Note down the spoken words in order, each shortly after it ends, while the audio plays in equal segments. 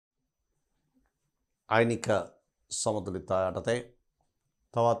අයිනික සමතුලිතතාවය යටතේ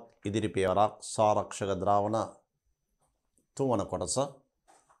තවත් ඉදිරි පියවරක් සාරක්ෂක ද්‍රාවණ තුන්වන කොටස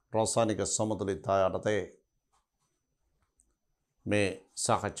රසායනික සමතුලිතතාවය යටතේ මේ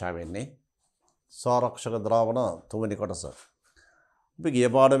සාකච්ඡා වෙන්නේ සාරක්ෂක ද්‍රාවණ තුන්වෙනි කොටස. අපි ගිය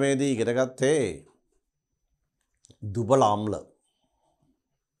පාඩමේදී ඉගෙන ගත්තේ දුබල අම්ල.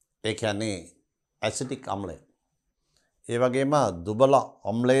 ඒ කියන්නේ ඇසිටික් අම්ලය. ඒ වගේම දුබල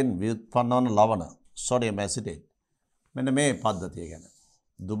අම්ලයෙන් ව්‍යුත්පන්න වන ලවණ සෝඩියම් ඇසිටේට්. මෙන්න මේ පද්ධතිය ගැන.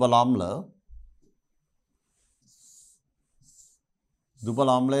 දුබල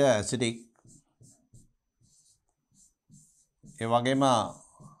අම්ලය ඇසිටික්. ඒ වගේම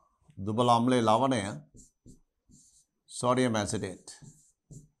දුබල අම්ලයේ ලවණය සෝඩියම් ඇසිටේට්.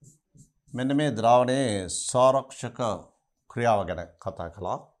 මෙන්න මේ ද්‍රාවණයේ සාරක්ෂක ක්‍රියාව ගැන කතා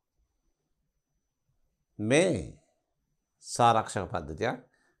කළා. මේ සාරක්ෂක පද්ධතිය.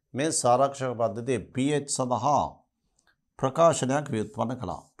 මේ සාරක්ෂක පද්ධතියේ pH සඳහා ප්‍රකාශනයක් ව්‍යුත්පන්න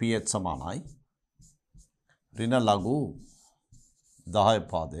කළා. pH සමානයි ඍණ ලඝු 10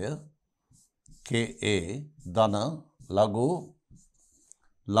 පාදය Ka ධන ලඝු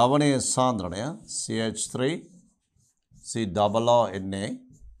ලවණයේ සාන්ද්‍රණය CH3 COO Na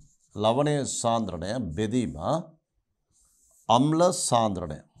ලවණයේ සාන්ද්‍රණය බෙදීම අම්ල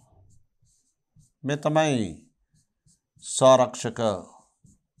සාන්ද්‍රණය. මේ තමයි සාරක්ෂක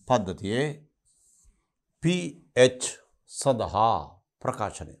පද්ධතියේ pH සඳහා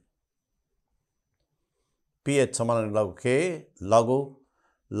ප්‍රකාශනය. pH සමාන ලඝු K ලඝු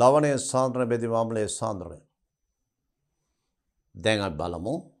ලවණයේ සාන්ද්‍රණය බෙදීම අම්ලයේ සාන්ද්‍රණය. දැන් අපි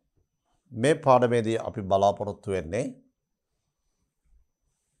බලමු මේ පාඩමේදී අපි බලාපොරොත්තු වෙන්නේ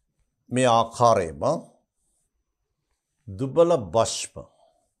මේ ආකාරයෙන්ම දුබල භෂ්ම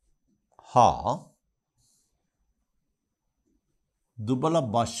හා දුබල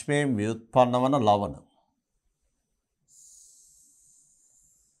භෂ්මයෙන් ව්‍යුත්පන්න වන ලවණ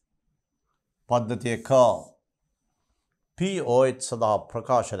පද්ධතියක pOH සඳහා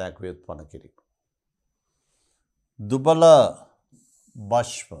ප්‍රකාශනයක් ව්‍යුත්පන්න කිරීම. දුබල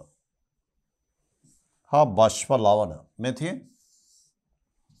භෂ්ම හා භෂ්ම ලවණ මෙතිය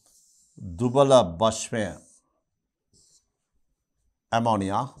දුබල භෂ්මය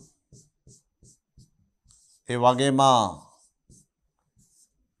ඇමෝනියා ඒ වගේම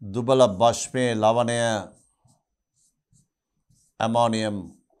දුබල භෂ්මයේ ලවණය ඇමෝනියම්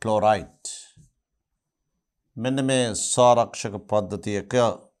ක්ලෝරයිඩ්. මෙන්න මේ සාරක්ෂක පද්ධතියක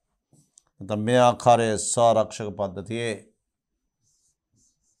මේ ආකාරයේ සාරක්ෂක පද්ධතියේ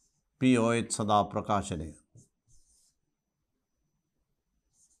pOH සඳහා ප්‍රකාශනය.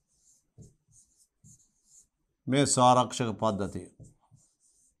 මේ සාරක්ෂක පද්ධතිය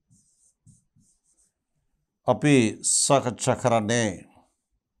අපි සාකච්ඡා කරන්නේ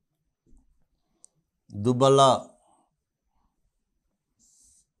දුබල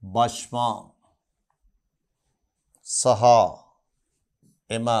භෂ්ම සහ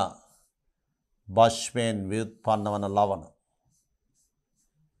එම භෂ්මයෙන් ව්‍යුත්පන්න වන ලවණ.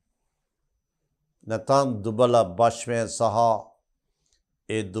 නැත්නම් දුබල භෂ්මය සහ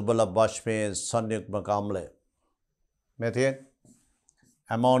ඒ දුබල භෂ්මයේ සංයුග්මක අම්ලය. මෙතේ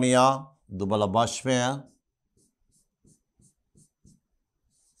ඇමෝනියා දුබල භෂ්මය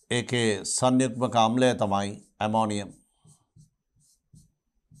ඒකේ සංයුග්මක අම්ලය තමයි ඇමෝනියම්.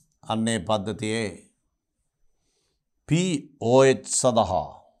 අන්නේ පද්ධතියේ pOH සඳහා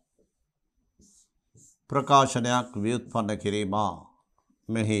ප්‍රකාශනයක් ව්‍යුත්පන්න කිරීම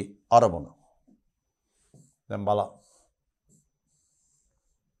මෙහි අරමුණ. දැන් බලන්න.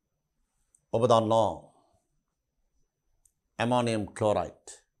 ඔබ දන්නවා ඇමෝනියම් ක්ලෝරයිඩ්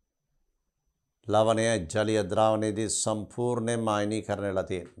ලවණය ජලීය ද්‍රාවණයේදී සම්පූර්ණයෙන්ම අයනීකරණය වෙලා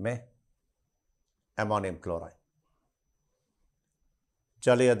තියෙන මේ ඇමෝනියම් ක්ලෝරයිඩ්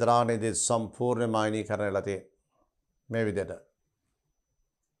ජලීය ද්‍රාවණයේදී සම්පූර්ණයෙන්ම අයනීකරණය වෙලා තියෙන මේ විදිහට.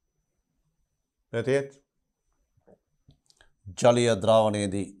 එතෙත් ජලීය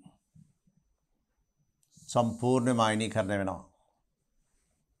ද්‍රාවණයේදී සම්පූර්ණයෙන්ම අයනීකරණය වෙනවා.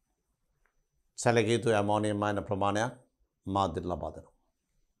 සැලකිය යුතු ඇමෝනියම් අයන ප්‍රමාණයක් මාධ්‍යට ලබා දෙනවා.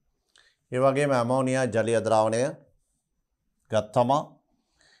 ඒ වගේම ඇමෝනියා ජලීය ද්‍රාවණය ගත්තම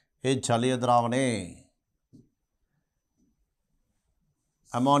ඒ ජලීය ද්‍රාවණයේ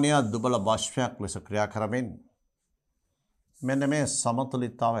ඇමෝනියා දුබල භෂ්මයක් ලෙස ක්‍රියා කරමින් මෙන්න මේ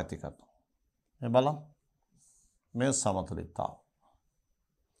සමතුලිතතාව ඇති කරනවා. මේ බලන්න. මේ සමතුලිතතාව.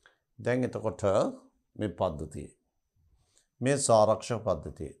 දැන් එතකොට මේ පද්ධතිය මේ සාරක්ෂක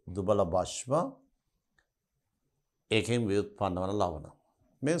පද්ධතිය දුබල භෂ්ම ඒකෙන් ව්‍යුත්පන්න වන ලවණ.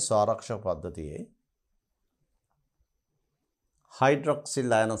 මේ සාරක්ෂක පද්ධතියේ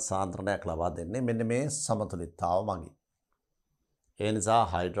හයිඩ්‍රොක්සිල් අයන සාන්ද්‍රණයක් ලබා දෙන්නේ මෙන්න මේ සමතුලිතතාව මගින්. ඒ නිසා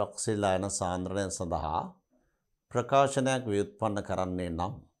හයිඩ්‍රොක්සිල් අයන සාන්ද්‍රණය සඳහා ප්‍රකාශනයක් ව්‍යුත්පන්න කරන්නේ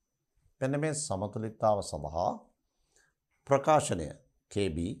නම් මෙන්න මේ සමතුලිතතාව සඳහා ප්‍රකාශනය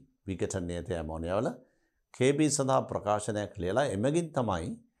KB විඝටන නියතය ඇමෝනියා වල KB සඳහා ප්‍රකාශනයක් ලියලා එමගින්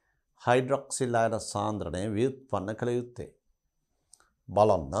තමයි හයිඩ්‍රොක්සිල් අයන සාන්ද්‍රණය ව්‍යුත්පන්න කළ යුත්තේ.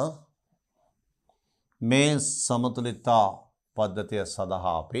 බලන්න මේ සමතුලිතතා පද්ධතිය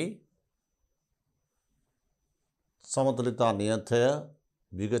සඳහා අපි සමතුලිතතා නියතය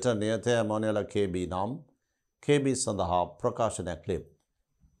විඝටන නියතය ඇමෝනියා වල KB නම් KB සඳහා ප්‍රකාශනයක් ලියමු.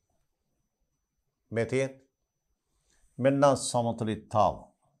 මෙතියෙන් මෙන්න සමතුලිතතාව.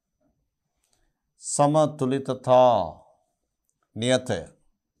 සමතුලිතතා නියතය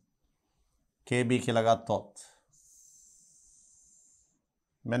KB කියලා ගත්තොත්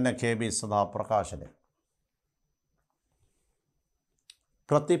මෙන්න KB සඳහා ප්‍රකාශනය.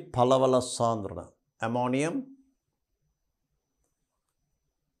 ප්‍රතිඵලවල සාන්ද්‍රණ ඇමෝනියම්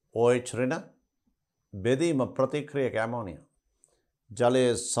OH ඍණ බෙදීම ප්‍රතික්‍රියක ඇමෝනියම්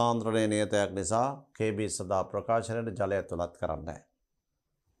ජලයේ සාන්ද්‍රණය නියතයක් නිසා KB සඳහා ප්‍රකාශනයට ජලය ඇතුළත් කරන්නේ.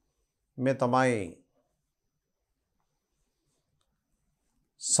 මේ තමයි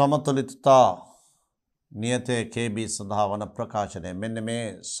සමතුලිතතා නියතය KB සඳහා වන ප්‍රකාශනය. මෙන්න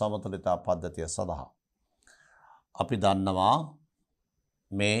මේ සමතුලිතතා පද්ධතිය සඳහා අපි දන්නවා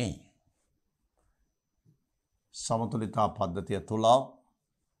මේ සමතුලිතතා පද්ධතිය තුල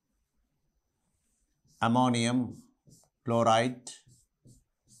ඇමෝනියම් ක්ලෝරයිඩ්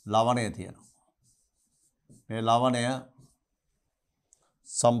ලවණය තියෙනවා. මේ ලවණය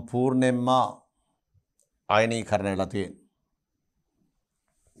සම්පූර්ණයෙන්ම අයනීකරණය වෙලා තියෙනවා.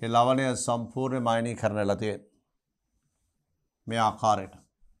 මේ ලවණය සම්පූර්ණයෙන්ම අයනීකරණය වෙලා තියෙනවා. මේ ආකාරයට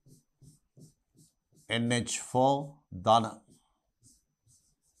NH4 ධන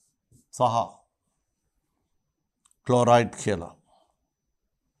සහ ක්ලෝරයිඩ් කියලා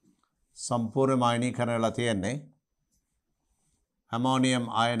සම්පූර්ණයෙන්ම අයනීකරණය වෙලා තියෙන්නේ ඇමෝනියම්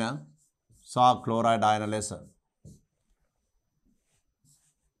අයන සහ ක්ලෝරයිඩ් අයන ලෙස.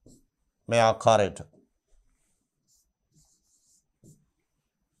 මේ ආකාරයට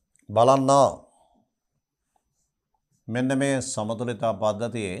බලන්න මෙන්න මේ සමතුලිතතා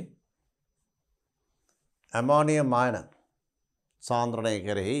පද්ධතියේ ඇමෝනියම් අයන සාන්ද්‍රණය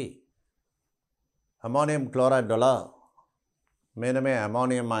කෙරෙහි ඇමෝනියම් ක්ලෝරයිඩ් වල මෙන්න මේ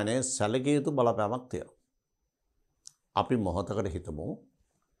ඇමෝනියම් අයනයේ සැලකිය යුතු බලපෑමක් තියෙනවා. අපි මොහොතකට හිතමු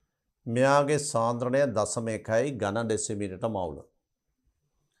මෙයාගේ සාන්ද්‍රණය 0.1 ඝන ඩෙසිමීටරට මවුල.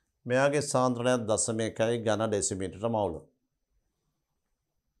 මෙයාගේ සාන්ද්‍රණය 0.1 ඝන ඩෙසිමීටරට මවුල.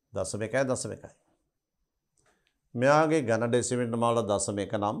 0.1 මෙයාගේ ඝන ඩෙසිමීටර මවුල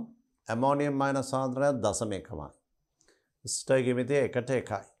 0.1 නම් ඇමෝනියම් අයන සාන්ද්‍රණය 0.1යි. ස්ටර්ගේ මිතිය 1ට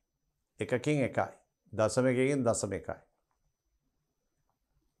 1යි. 1කින් 1යි. 0.1කින් 0.1යි.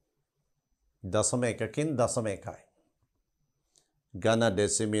 0.1කින් 0.1යි. ඝන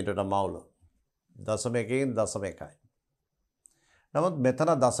ඩෙසිමීටරට මවුල 0.1කින් 0.1යි. නමුත් මෙතන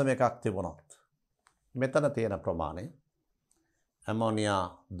 0.1ක් තිබුණොත් මෙතන තියෙන ප්‍රමාණය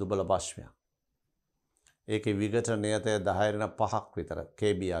ඇමෝනියා දුබල භෂ්මයක්. ඒකේ විඝටන නියතය 10^5ක් විතර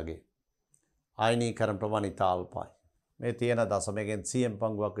KB යගේ. අයනීකරණ ප්‍රමාණය ඉතා අල්පයි. මේ තියෙන 0.1කින් 100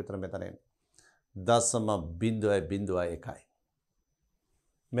 පංගුවක් විතර මෙතන එන්නේ. 0.01යි.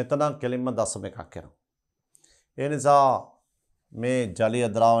 මෙතන කෙලින්ම 0.1ක් එනවා. ඒ නිසා මේ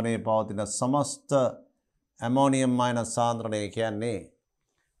ජලීය ද්‍රාවණයේ පවතින සමස්ත ඇමෝනියම් අයන සාන්ද්‍රණය කියන්නේ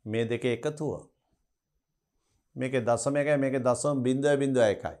මේ දෙකේ එකතුව. මේකේ 0.1යි මේකේ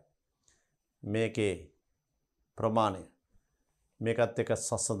 0.01යි. මේකේ ප්‍රමාණය මේකත් එක්ක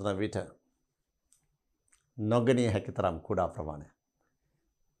සසඳන විට නොගණිය හැකි තරම් කුඩා ප්‍රමාණයක්.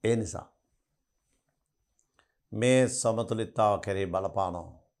 ඒ නිසා මේ සමතුලිතතාව කෙරෙහි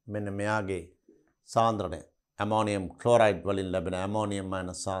බලපානවා මෙන්න මෙයාගේ සාන්ද්‍රණය ඇමෝනියම් ක්ලෝරයිඩ් වලින් ලැබෙන ඇමෝනියම්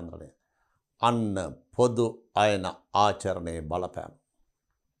අයන සාන්ද්‍රණය අන්න පොදු අයන ආචරණයේ බලපෑම.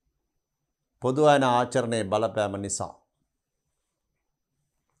 පොදු අයන ආචරණයේ බලපෑම නිසා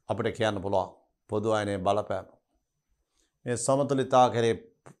අපිට කියන්න පුළුවන් පොදු අයනයේ බලපෑම. මේ සමතුලිතතාව කෙරෙහි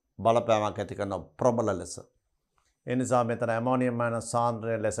බලපෑමක් ඇති කරන ප්‍රබල ලෙස. ඒ නිසා මෙතන ඇමෝනියම් අයන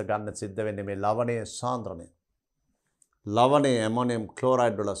සාන්ද්‍රණය ලෙස ගන්න සිද්ධ වෙන්නේ මේ ලවණයේ සාන්ද්‍රණය. ලවණයේ ඇමෝනියම්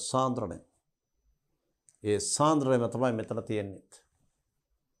ක්ලෝරයිඩ් වල සාන්ද්‍රණය. ඒ සාන්ද්‍රණයම තමයි මෙතන තියෙන්නේ.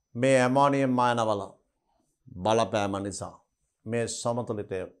 මේ ඇමෝනියම් අයනවල බලපෑම නිසා මේ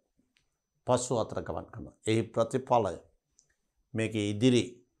සමතුලිතය පසු අතර ගමන් කරනවා. එහි ප්‍රතිඵලය මේකේ ඉදිරි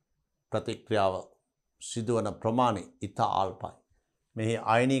ප්‍රතික්‍රියාව සිදුවන ප්‍රමාණය ඉතා අල්පයි. මෙහි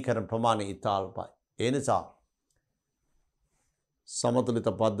අයනීකරණ ප්‍රමාණය ඉතා අල්පයි. ඒ නිසා සමතුලිත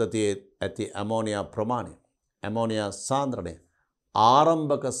පද්ධතියේ ඇති ඇමෝනියා ප්‍රමාණය ඇමෝනියා සාන්ද්‍රණය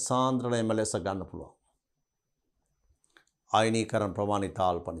ආරම්භක සාන්ද්‍රණයම ලෙස ගන්න පුළුවන්. අයනීකරණ ප්‍රමාණය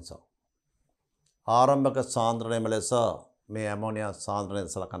තාල්ප නිසා. ආරම්භක සාන්ද්‍රණයම ලෙස මේ ඇමෝනියා සාන්ද්‍රණය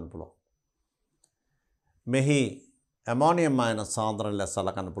සලකන්න පුළුවන්. මෙහි ඇමෝනියම් අයන සාන්ද්‍රණය ලෙස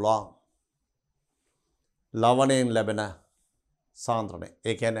සලකන්න පුළුවන්. ලවණයෙන් ලැබෙන සාන්ද්‍රණය.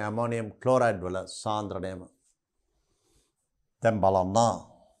 ඒ කියන්නේ ඇමෝනියම් ක්ලෝරයිඩ් වල සාන්ද්‍රණයම. දැන් බලන්න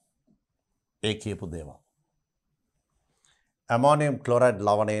ඒ කියපු දේවල්. ඇමෝනියම් ක්ලෝරයිඩ්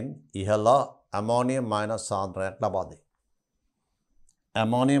ලවණයෙන් ඉහළ ඇමෝනියම් මයිනස් සාන්ද්‍රණයක් ලබා දෙයි.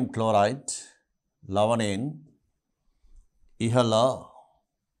 ඇමෝනියම් ක්ලෝරයිඩ් ලවණයෙන් ඉහළ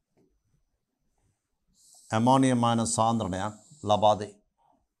ඇමෝනියම් මයිනස් සාන්ද්‍රණයක් ලබා දෙයි.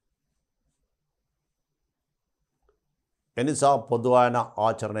 එනිසා පොදු අයන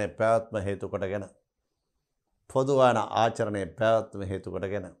ආචරණයේ පැවැත්ම හේතු කොටගෙන පොදු අයන ආචරණයේ පැවැත්ම හේතු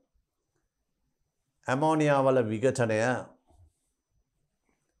කොටගෙන ඇමෝනියා වල විඝටනය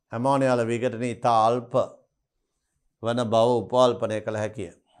ඇමෝනියා වල විඝටනය ඉතා අල්ප වන බව උපකල්පනය කළ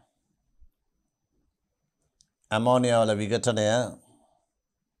හැකිය. ඇමෝනියා වල විඝටනය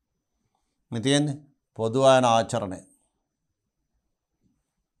මේ තියෙන්නේ පොදු අයන ආචරණය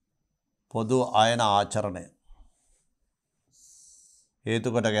පොදු අයන ආචරණය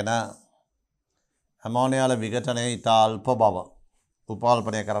හේතු කොටගෙන ඇමෝනියා වල විඝටනය ඉතා අල්ප බව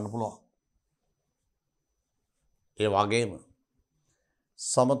උපකල්පනය කරන්න පුළුවන්. ඒ වගේම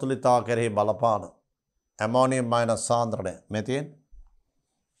සමතුලිතතාව කෙරෙහි බලපාන ඇමෝනියම් මයිනස් සාන්ද්‍රණය මේ තියෙන්නේ.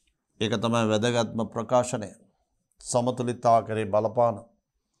 ඒක තමයි වැදගත්ම ප්‍රකාශනය. සමතුලිතතාව කෙරෙහි බලපාන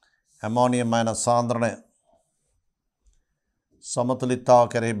ඇමෝනියම් මයිනස් සාන්ද්‍රණය සමතුලිතතාව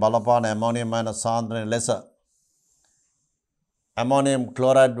කෙරෙහි බලපාන ඇමෝනියම් මයිනස් සාන්ද්‍රණය ලෙස ඇමෝනියම්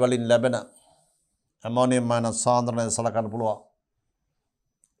ක්ලෝරයිඩ් වලින් ලැබෙන ඇමෝනියම් මයිනස් සාන්ද්‍රණය සලකන්න පුළුවන්.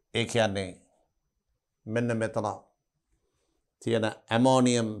 ඒ කියන්නේ මෙන්න මෙතන තියෙන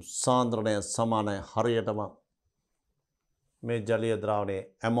ඇමෝනියම් සාන්ද්‍රණය සමානයි හරියටම මේ ජලීය ද්‍රාවණයේ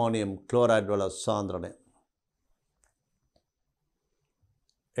ඇමෝනියම් ක්ලෝරයිඩ් වල සාන්ද්‍රණය.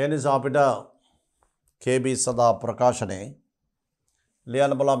 ඒ නිසා අපිට KB සඳහා ප්‍රකාශනයේ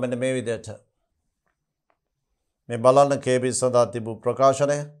ලියන්න බලන්න මෙන්න මේ විදිහට. මේ බලන්න KB සඳහා තිබු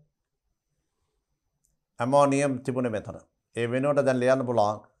ප්‍රකාශනය ඇමෝනියම් තිබුණේ මෙතන. ඒ වෙනුවට දැන් ලියන්න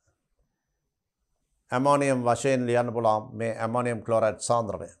පුළුවන් ඇමෝනියම් වශයෙන් ලියන්න පුළුවන් මේ ඇමෝනියම් ක්ලෝරයිඩ්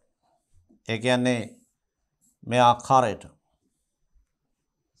සාන්ද්‍රණය. ඒ කියන්නේ මේ ආකාරයට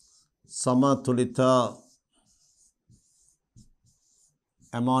සමතුලිත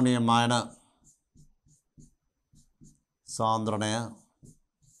ඇමෝනියම් අයන සාන්ද්‍රණය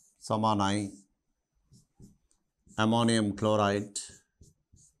සමානයි ඇමෝනියම් ක්ලෝරයිඩ්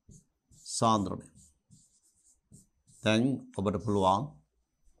සාන්ද්‍රණය. දැන් ඔබට පුළුවන්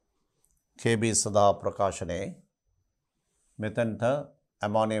KB සඳහා ප්‍රකාශනයේ මෙතනට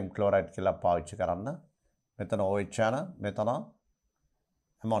ඇමෝනියම් ක්ලෝරයිඩ් කියලා පාවිච්චි කරන්න. මෙතන OH යන මෙතන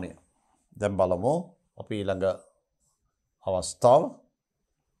ඇමෝනියම්. දැන් බලමු අපි ඊළඟ අවස්ථාව.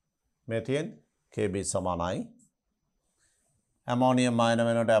 මේ තියෙන්නේ KB සමානයි ඇමෝනියම් අයන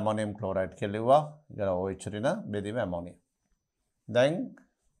වෙනකොට ඇමෝනියම් ක්ලෝරයිඩ් කියලා ලිව්වා. ඊට OH රින බෙදීම ඇමෝනියම්. දැන්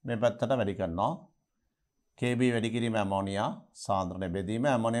මේ පැත්තට වැඩි කරනවා. KB වැඩි කිරීම ඇමෝනියා සාන්ද්‍රණය බෙදීම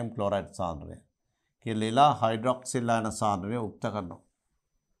ඇමෝනියම් ක්ලෝරයිඩ් සාන්ද්‍රණය කියලා හයිඩ්‍රොක්සිල් අයන සාන්ද්‍රණය උක්ත කරනවා.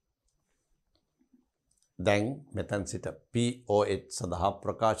 දැන් මෙතන සිට POH සඳහා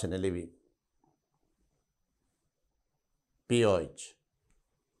ප්‍රකාශන ලිවි.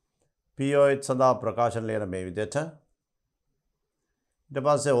 POH සඳහා ප්‍රකාශන ලියන මේ විදිහට. ඊට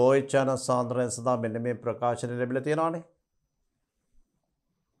පස්සේ OH යන සාන්ද්‍රණය සඳහා මෙන්න මේ ප්‍රකාශන ලැබිලා තියෙනවානේ.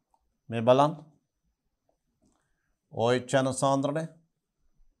 මේ බලන්න. OH යන සාන්ද්‍රණය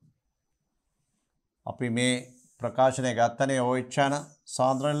අපි මේ ප්‍රකාශනය ගත්තනේ OH යන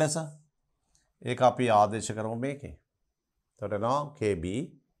සාන්ද්‍රණය ලෙස. ඒක අපි ආදේශ කරමු මේකේ. එතකොට නෝ KB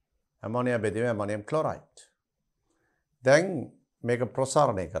ඇමෝනියා බෙදීම ඇමෝනියම් ක්ලෝරයිඩ්. දැන් මේක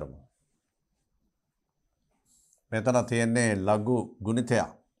ප්‍රසාරණය කරමු. මෙතන තියෙන්නේ ලඝු ගුණිතයක්.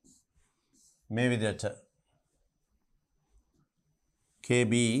 මේ විදිහට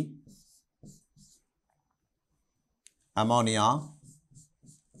KB ඇමෝනියා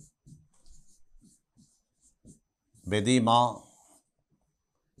බෙදීම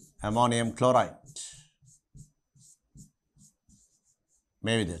ඇමෝනියම් ක්ලෝරයිඩ්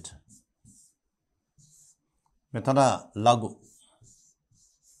මේ විදිහට. මෙතන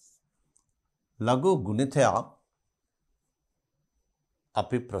ලඝු ගුණිතයක්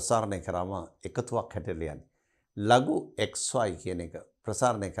අපි ප්‍රසාරණය කරාම එකතුවක් හැටියට ලියන්නේ. ලඝු XY කියන එක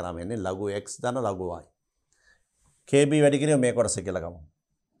ප්‍රසාරණය කරාම එන්නේ ලඝු X ධන ලඝු Y. KB වැඩි කිරීම මේ කොටස කියලා ගමු.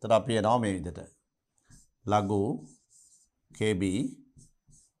 එතකොට අපි එනවා මේ විදිහට. ලඝු KB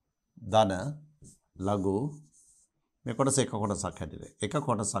ධන ලඝු මේ කොටස එක කොටසක්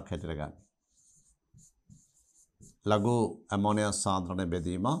හැටියට ගන්න. ලඝු ඇමෝනියා සාන්ද්‍රණය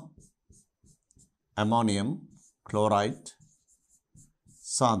බෙදීම ඇමෝනියම් ක්ලෝරයිඩ්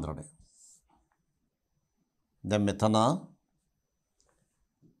සාන්ද්‍රණය. දැන් මෙතන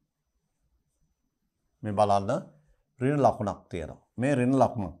මේ බලන්න ඍණ ලකුණක් තියෙනවා. මේ ඍණ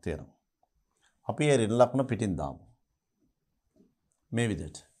ලකුණක් තියෙනවා. අපි ඒ ඍණ ලකුණ පිටින් දාමු. මේ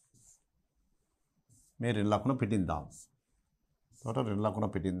විදිහට. මේ ඍණ ලකුණ පිටින් දාමු. එතකොට ඍණ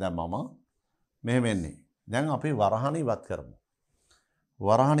ලකුණ පිටින් දැම්මම මෙහෙම එන්නේ. දැන් අපි වරහණ ඉවත් කරමු.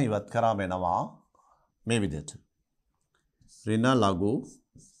 වරහණ ඉවත් කරාම එනවා මේ විදිහට. ඍණ ලඝු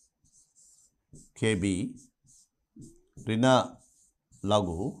KB ඍණ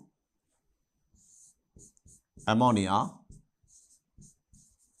ලඝු ඇමෝනියා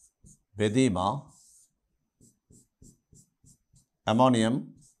බෙදීම ඇමෝනියම්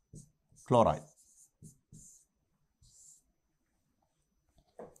ක්ලෝරයිඩ්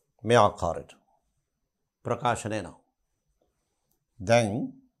මේ ආකාරයට ප්‍රකාශනය වෙනවා. දැන්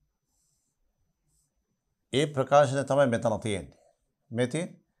ඒ ප්‍රකාශනය තමයි මෙතන තියෙන්නේ.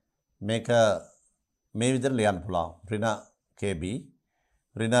 මේක මේ විදිහට ලියන්න පුළුවන්. ඍණ KB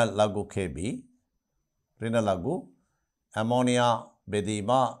ඍණ ලඝු KB ඍණ ලඝු ඇමෝනියා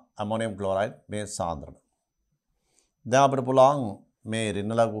බෙදීම ඇමෝනියම් ක්ලෝරයිඩ් මේ සාන්ද්‍රණය. දැන් අපිට පුළුවන් මේ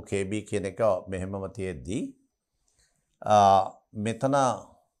ඍණ ලඝු KB කියන එක මෙහෙමම තියෙද්දී මෙතන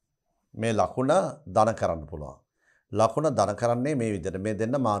මේ ලකුණ ධන කරන්න පුළුවන්. ලකුණ ධන කරන්නේ මේ විදිහට මේ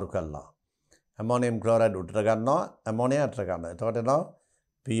දෙන්න මාරු කළා. ඇමෝනියම් ක්ලෝරයිඩ් උඩට ගන්නවා ඇමෝනියා යට ගන්නවා. එතකොට එනවා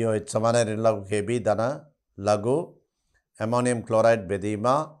pH සමාන ඍණ ලඝු KB ධන ලඝු ඇමෝනියම් ක්ලෝරයිඩ් බෙදීම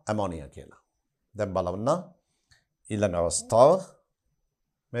ඇමෝනියා කියලා. දැන් බලන්න ඊළඟ අවස්ථාව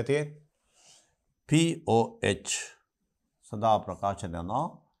මේ තියෙන pOH සදා ප්‍රකාශනය කරනවා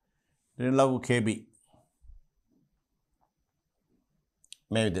ඍණ ලඝු KB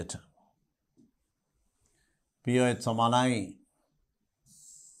මේ විදිහට pH සමානයි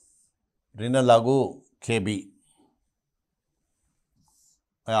ඍණ ලඝු KB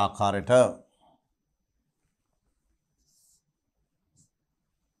ඔය ආකාරයට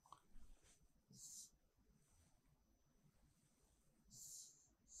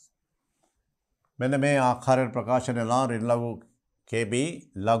මෙන්න මේ ආකාරයට ප්‍රකාශනය වෙනවා ඍණ ලඝු KB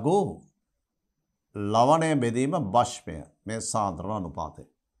ලඝු ලවණය බෙදීම භෂ්මය මේ සාන්ද්‍රණ අනුපාතය.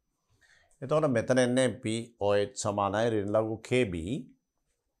 එතකොට මෙතන එන්නේ pOH සමානයි ඍණ ලඝු KB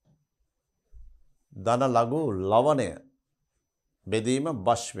ධන ලඝු ලවණය බෙදීම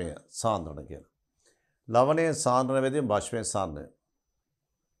භෂ්මය සාන්ද්‍රණ කියලා. ලවණය සාන්ද්‍රණ බෙදීම භෂ්මය සාන්ද්‍රණය.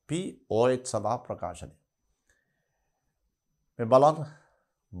 pOH සඳහා ප්‍රකාශනය. මේ බලන්න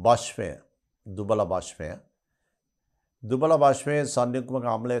භෂ්මය දුබල භෂ්මය. දුබල භෂ්මයේ සංයුක්මක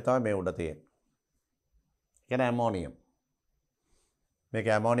අම්ලය තමයි මේ උඩ තියෙන්නේ. කියන්නේ ඇමෝනියම්. මේක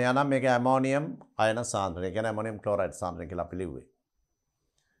ඇමෝනියා නම් මේක ඇමෝනියම් අයන සාන්ද්‍රණය. කියන්නේ ඇමෝනියම් ක්ලෝරයිඩ් සාන්ද්‍රණය කියලා අපි ලිව්වේ.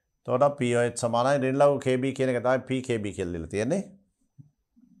 එතකොට pOH සමානයි ඍණ ලඝු KB කියන එක තමයි pKB කියලා ලියලා තියෙන්නේ.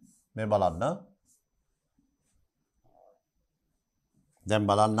 මේ බලන්න. දැන්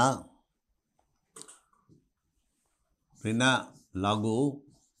බලන්න ඍණ ලඝු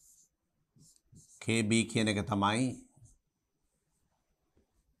KB කියන එක තමයි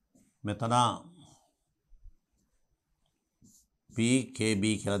මෙතන pKB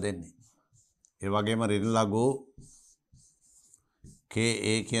කියලා දෙන්නේ. ඒ වගේම ඍණ ලඝු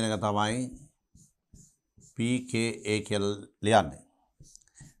KA කියන එක තමයි pKA කියලා ලියන්නේ.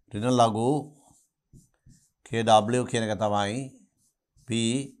 ඍණ ලඝු KW කියන එක තමයි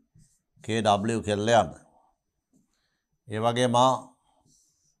pKW කියලා ලියන්නේ. ඒ වගේම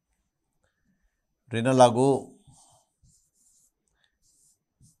ඍණ ලඝු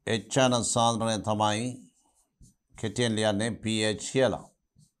එච්චන සාන්ද්‍රණය තමයි කෙටියෙන් ලියන්නේ pH කියලා.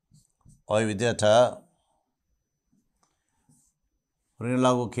 ඔය විදිහට ඍණ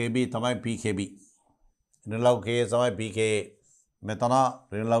ලඝු KB තමයි pKB. ඍණ ලඝු KA තමයි pKA. මෙතන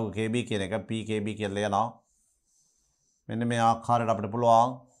ඍණ ලඝු KB කියන එක pKB කියලා ලියනවා. මෙන්න මේ ආකාරයට අපිට පුළුවන්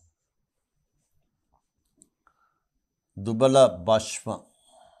දුබල භෂ්ම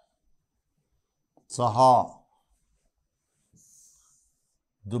සහ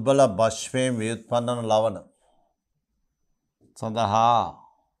දුබල භෂ්මයෙන් ව්‍යුත්පන්න වන ලවණ සඳහා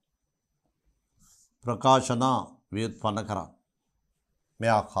ප්‍රකාශන ව්‍යුත්පන්න කරා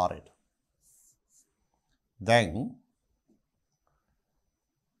මේ ආකාරයට. දැන්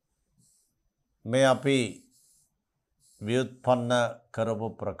මේ අපි ව්‍යුත්පන්න කරපු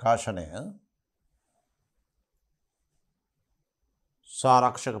ප්‍රකාශනය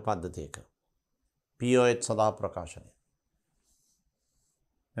සාරක්ෂක පද්ධතියක pH සඳහා ප්‍රකාශනය.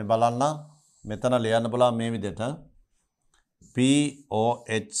 මේ බලන්න මෙතන ලියන්න පුළුවන් මේ විදිහට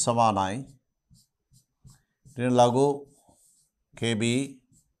pOH සමානයි ඍණ ලඝු Kb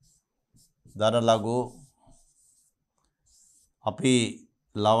ධන ලඝු අපි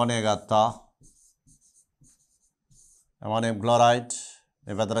ලවණය ගත්තා ඇමෝනියම් ක්ලෝරයිඩ්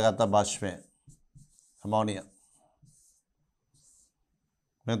මේ පැත්තට ගත්තා භෂ්මය ඇමෝනියා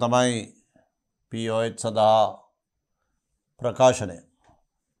මේ තමයි pOH සඳහා ප්‍රකාශනය.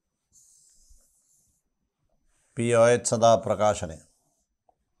 pOH සඳහා ප්‍රකාශනය.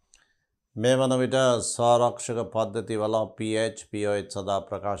 මේ වන විට සාරක්ෂක පද්ධති වල pH සඳහා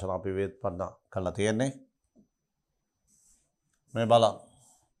ප්‍රකාශන අපි ව්‍යුත්පන්න කරලා තියෙන්නේ. මේ බලන්න.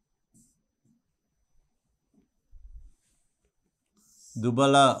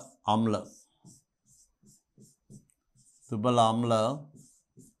 දුබල අම්ල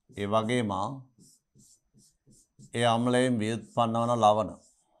ඒ වගේම ඒ අම්ලයෙන් ව්‍යුත්පන්න වන ලවණ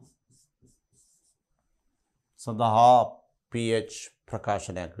සඳහා pH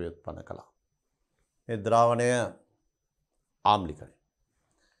ප්‍රකාශනයක් ව්‍යුත්පන්න කළා. මේ ද්‍රාවණය ආම්ලිකයි.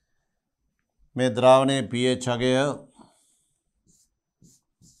 මේ ද්‍රාවණයේ pH අගය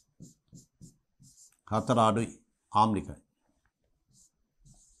 4 අඩුයි ආම්ලිකයි.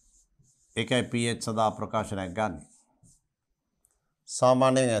 ඒකයි pH සඳහා ප්‍රකාශනයක් ගන්න.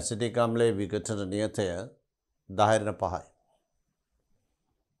 සාමාන්‍යයෙන් ඇසිටික් අම්ලයේ විඝටන නියතය 10/5යි.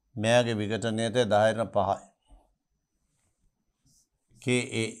 මෙයාගේ විඝටන නියතය 10/5යි. Ka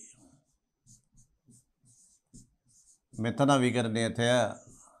මෙතන විඝටන නියතය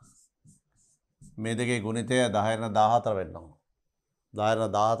මේ දෙකේ ගුණිතය 10/14 වෙන්න ඕන.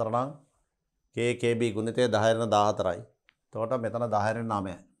 10/14 නම් Kb ගුණිතය 10/14යි. එතකොට මෙතන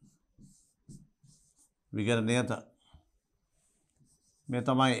 10/9යි. විඝටන නියත මේ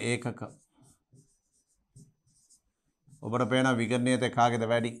තමයි ඒකක. ඔබට පේන විඝටන නියතය කාගේද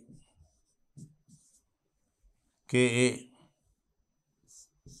වැඩි? Ka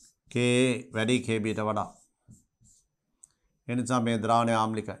වැඩි Kbට වඩා. ඒ නිසා මේ ද්‍රාවණය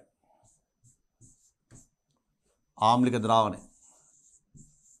ආම්ලිකයි. ආම්ලික ද්‍රාවණය.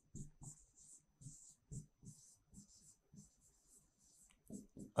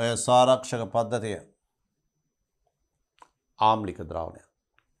 ඔය සාරක්ෂක පද්ධතිය ආම්ලික ද්‍රාවණය.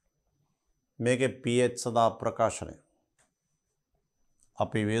 මේකේ pH සඳහා ප්‍රකාශනය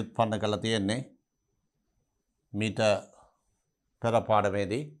අපි ව්‍යුත්පන්න කරලා තියෙන්නේ මීට පෙර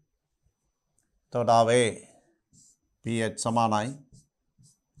පාඩමේදී. එතකොට ආවේ pH සමානයි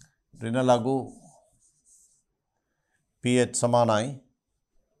ඍණ ලඝු pH සමානයි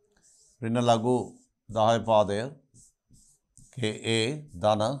ඍණ ලඝු 10 පාදය Ka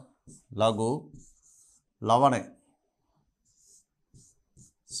ධන ලඝු ලවණය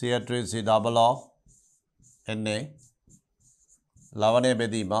C3COO Na ලවණය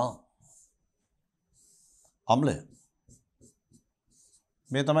බෙදීම අම්ලය.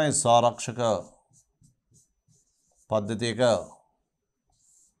 මේ තමයි සාරක්ෂක පද්ධතියක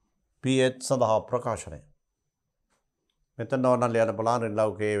pH සඳහා ප්‍රකාශනය. මෙතන ඕන ලියන්න බලන්න ඍණ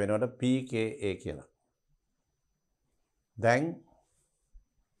ලඝු Ka වෙනකොට pKa කියලා. දැන්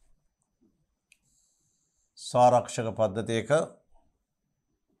සාරක්ෂක පද්ධතියක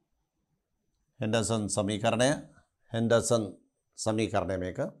හෙන්ඩර්සන් සමීකරණය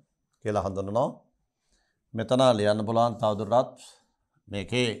මේක කියලා හඳුන්වනවා. මෙතන ලියන්න පුළුවන් තවදුරටත්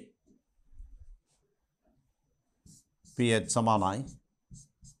මේකේ pH සමානයි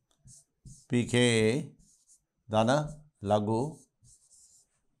pKa ධන ලඝු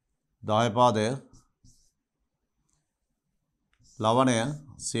 10 පාදය ලවණය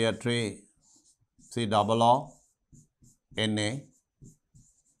C3COO Na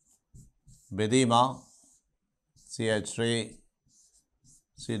බෙදීම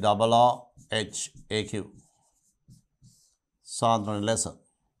CH3COOH Aq සාන්ද්‍රණ ලෙස.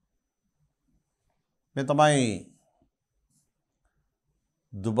 මේ තමයි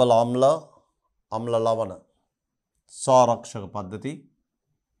දුබල අම්ල ලවණ සාරක්ෂක පද්ධති.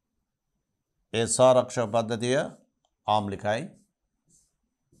 ඒ සාරක්ෂක පද්ධතිය ආම්ලිකයි.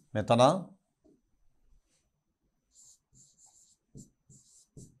 මෙතන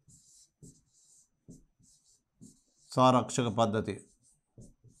සාරක්ෂක පද්ධතිය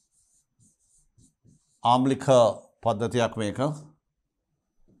ආම්ලික පද්ධතියක්. මේක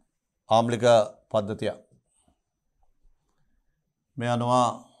ආම්ලික පද්ධතියක්. මේ අනුව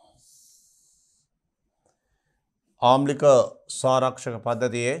ආම්ලික සාරක්ෂක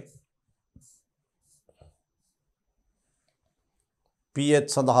පද්ධතියේ pH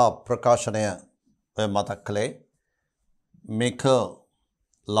සඳහා ප්‍රකාශනය මතක් කළේ මේක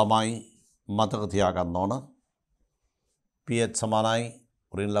ළමයි මතක තියාගන්න ඕන. pH සමානයි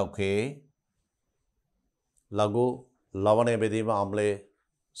ඍණ ලවකයේ ලඝු ලවණය බෙදීම අම්ලයේ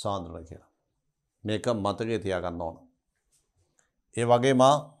සාන්ද්‍රණය කියලා. මේක මතකයේ තියාගන්න ඕන. ඒ වගේම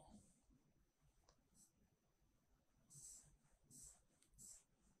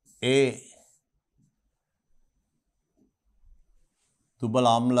ඒ දුබල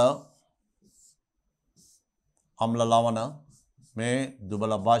අම්ල ලවණ මේ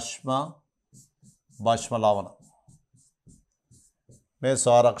දුබල භෂ්ම ලවණ මේ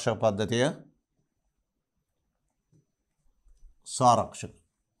ස්වරක්ෂක පද්ධතිය ස්වරක්ෂක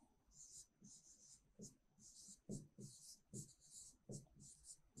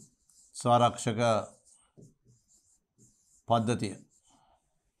පද්ධතිය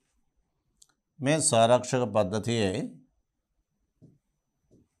මේ ස්වරක්ෂක පද්ධතියේ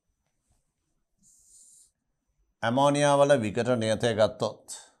ඇමෝනියා වල විකට නියතය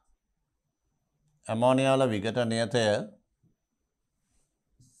ගත්තොත් ඇමෝනියා වල විකට නියතය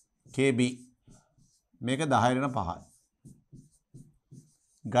KB මේක 10/5යි.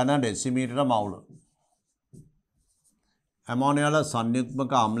 ඝන ඩෙසිමීටර මවුල. ඇමෝනියා වල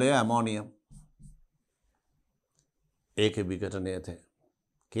සංයුග්මක අම්ලය ඇමෝනියම්. ඒකේ විකට නියතය.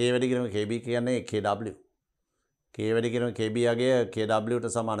 K වැඩි කරන KB කියන්නේ KW. K වැඩි කරන KB යගේ KW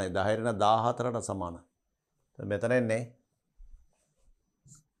ට සමානයි. 10/14ට සමානයි. මෙතන එන්නේ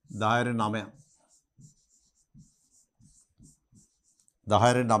 10/9.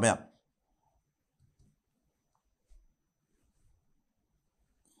 10/9.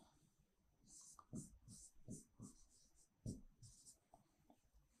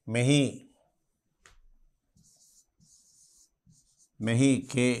 මෙහි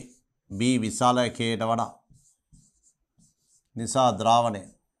KB විශාලයි Kට වඩා. නිසා ද්‍රාවණය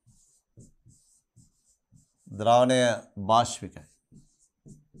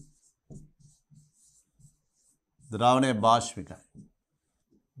භාෂ්මිකයි.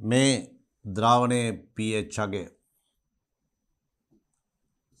 මේ ද්‍රාවණයේ pH අගය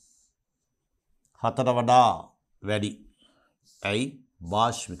 7ට වඩා වැඩි. ඇයි?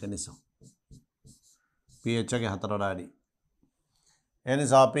 භාෂ්මික නිසා. pH අගය 7ට වඩා වැඩි. ඒ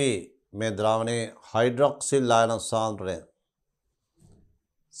නිසා අපි මේ ද්‍රාවණයේ හයිඩ්‍රොක්සිල් ලයන සාන්ද්‍රණය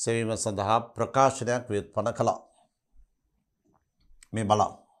සෙවීම සඳහා ප්‍රකාශනයක් ව්‍යුත්පන්න කළා. මේ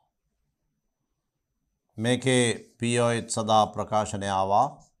බලන්න. මේකේ pH සඳහා ප්‍රකාශනය ආවා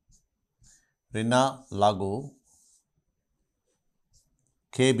ඍණ ලඝු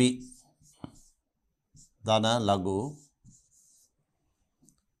KB ධන ලඝු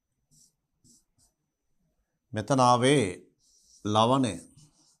මෙතන ආවේ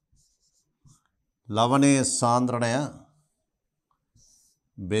ලවණයේ සාන්ද්‍රණය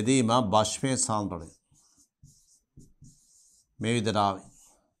බෙදීම භෂ්මයේ සාන්ද්‍රණය මේ විදිහට ආවේ.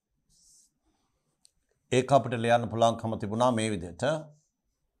 ඒක අපිට ලියන්න පුළුවන්කම තිබුණා මේ විදිහට.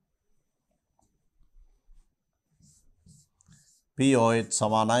 pOH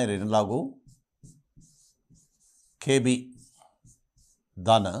සමානයි ඍණ ලඝු KB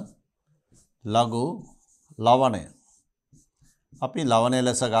ධන ලඝු ලවණය. අපි ලවණය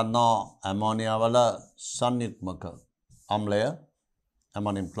ලෙස ගන්නවා ඇමෝනියා වල සංයුග්මක අම්ලය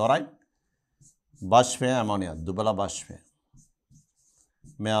ammonium chloride. භෂ්මය ඇමෝනියා දුබල භෂ්මය.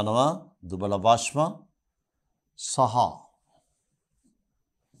 මේ අනුව දුබල භෂ්ම සහ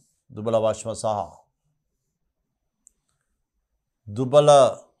දුබල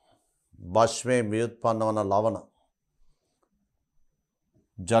භෂ්මයේ ව්‍යුත්පන්න වන ලවණ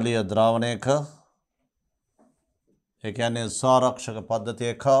ජලීය ද්‍රාවණයක ඒ කියන්නේ සංරක්ෂක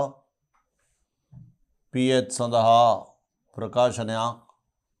පද්ධතියක pH සඳහා ප්‍රකාශනයක්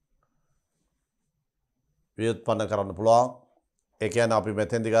ව්‍යුත්පන්න කරන්න පුළුවන්. ඒ කියන්නේ අපි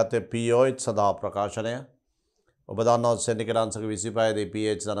මෙතෙන්දි ගත්තේ pOH සඳහා ප්‍රකාශනය. ඔබ දන්නවා සෙන්ටිග්‍රේඩ් අංශක 25 දී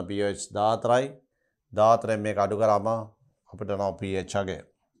pH දන pH 14යි. 14 මේක අඩු කරාම අපිට යනවා pH අගය.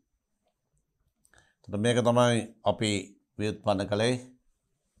 එතකොට මේක තමයි අපි ව්‍යුත්පන්න කළේ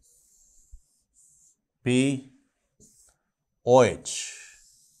pOH.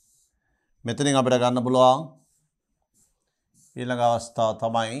 මෙතනින් අපිට ගන්න පුළුවන් ඊළඟ අවස්ථාව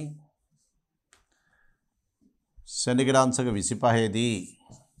තමයි සෙන්ටිග්‍රේඩ් අංශක 25 දී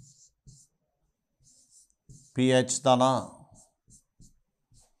pH ධන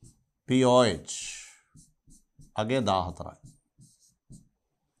pOH අගය 14යි.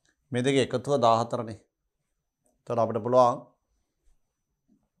 මේ දෙක එකතුව 14නේ. එතකොට අපිට පුළුවන්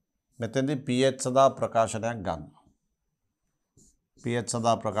මෙතෙන්දී pH සඳහා ප්‍රකාශනයක් ගන්න. pH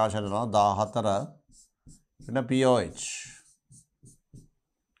සඳහා ප්‍රකාශන කරනවා 14 ඍණ pOH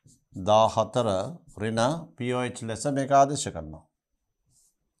 14 ඍණ pOH ලෙස මේක ආදේශ කරනවා.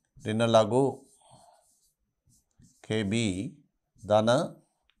 ඍණ ලඝු KB ධන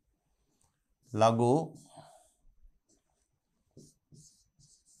ලඝු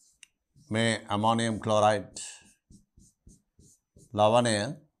මේ ඇමෝනියම් ක්ලෝරයිඩ් ලවණය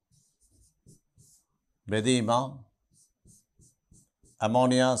බෙදීම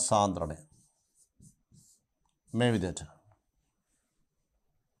ඇමෝනියා සාන්ද්‍රණය මේ විදිහට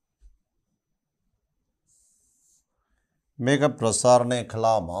මේක ප්‍රසාරණය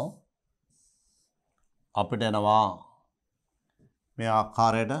කළාම අපිට එනවා මේ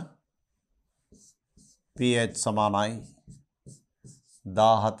ආකාරයට pH සමානයි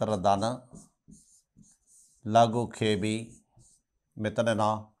 14 ධන ලඝු KB මෙතන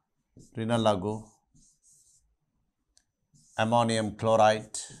නා ඍණ ලඝු ඇමෝනියම්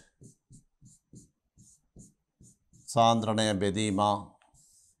ක්ලෝරයිඩ් සාන්ද්‍රණය බෙදීම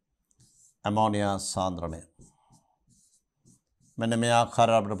ඇමෝනියා සාන්ද්‍රණය මෙන්න මේ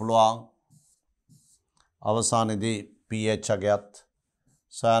ආකාරයට අපිට පුළුවන් අවසානයේදී pH අගයත්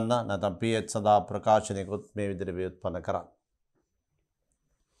සොයන්න නැත්නම් pH සඳහා ප්‍රකාශනයකුත් මේ විදිහට ව්‍යුත්පන්න කරන්න.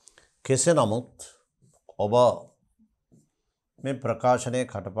 කෙසේ නමුත් ඔබ මේ ප්‍රකාශනයේ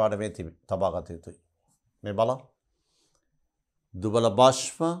කටපාඩමේ තබා ගත යුතුයි. මේ බලන්න. දුබල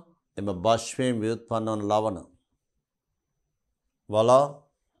භෂ්ම එම භෂ්මයෙන් ව්‍යුත්පන්න වන ලවණ වල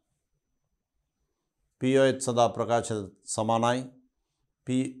pH සඳහා ප්‍රකාශ සමානයි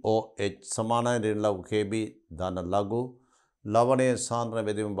pOH සමානයි ඍණ ලඝු KB ධන ලඝු ලවණයේ සාන්ද්‍රණය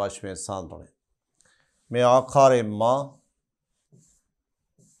බෙදීම භෂ්මයේ සාන්ද්‍රණය මේ ආකාරයෙන්ම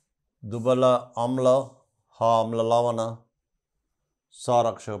දුබල අම්ල හා අම්ල ලවණ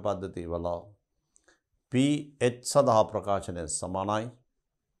සාරක්ෂක පද්ධතිය වල pH සඳහා ප්‍රකාශනය සමානයි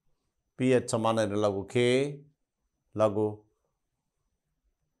pH සමානයි ඍණ ලඝු K ලඝු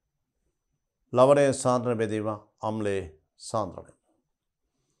ලවණයේ සාන්ද්‍රණය බෙදීම අම්ලයේ සාන්ද්‍රණය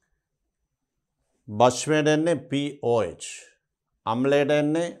භෂ්මයට එන්නේ pOH අම්ලයට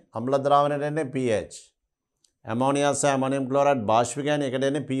එන්නේ අම්ල ද්‍රාවණයට එන්නේ pH ඇමෝනියා සහ ඇමෝනියම් ක්ලෝරයිඩ් භාෂ්මිකයන් එකට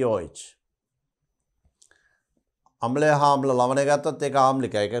එන්නේ pOH අම්ලය හා අම්ල ලවණය ගත්තොත් ඒක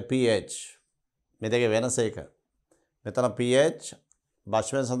ආම්ලිකයි ඒක pH මේ දෙකේ වෙනස ඒක මෙතන pH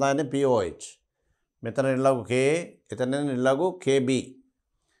භෂ්මයෙන් සඳහන් එන්නේ pOH මෙතන ඍණ ලඝු K එතන ඍණ ලඝු KB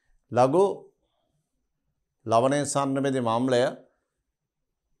ලඝු ලවණයේ සාන්ද්‍රණය බෙදීම අම්ලය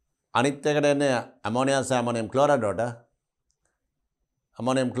අනිත් එකට එන්නේ ඇමෝනියා සහ ඇමෝනියම් ක්ලෝරයිඩ් වලට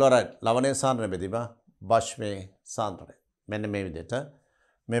ඇමෝනියම් ක්ලෝරයිඩ් ලවණයේ සාන්ද්‍රණය බෙදීම භෂ්මයේ සාන්ද්‍රණය මෙන්න මේ විදිහට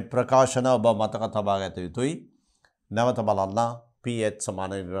මේ ප්‍රකාශන ඔබ මතක තබා ගත යුතුයි නැවත බලන්න pH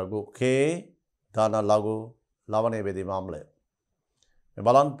සමාන ඍණ ලඝු K ධන ලඝු ලවණයේ බෙදීම අම්ලය මේ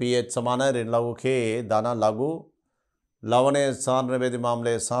බලන්න pH සමාන ඍණ ලඝු K ධන ලඝු ලවණයේ සාන්ද්‍රණය බෙදීම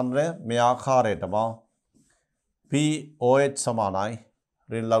අම්ලයේ සාන්ද්‍රණය මේ ආකාරයටම pOH සමානයි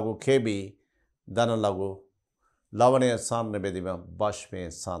ඍණ ලඝු KB ධන ලඝු ලවණයේ සාන්ද්‍රණය බෙදීම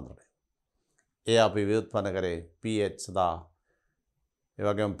භෂ්මයේ සාන්ද්‍රණය ඒ අපි ව්‍යුත්පන්න කරේ pH සඳහා ඒ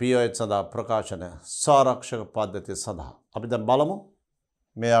වගේම pOH සඳහා ප්‍රකාශන සාරක්ෂක පද්ධතිය සඳහා අපි දැන් බලමු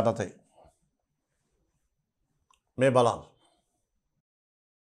මේ යටතේ මේ බලන්න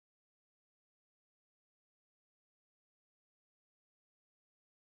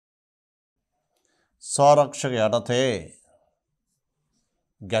සාරක්ෂක යටතේ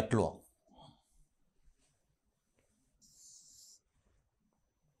ගැටලුවක්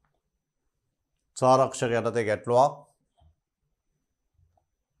සාරක්ෂක යටතේ ගැටලුවක්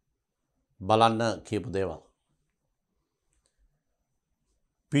බලන්න කියපු දේවල්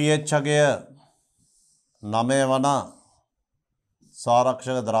pH අගය 9 වන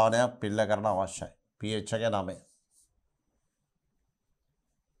සාරක්ෂක ද්‍රාවණයක් පිල්ල කරන්න අවශ්‍යයි pH අගය 9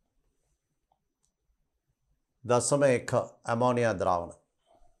 0.1 ඇමෝනියා ද්‍රාවණ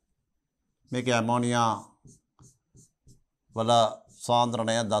මේක ඇමෝනියා වල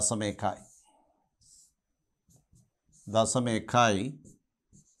සාන්ද්‍රණය 0.1යි 0.1යි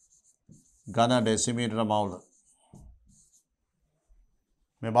ඝන ඩෙසිමීටර මවුල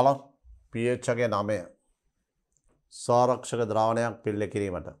මේ බලන්න pH අගය 9 සාරක්ෂක ද්‍රාවණයක් පිල්ල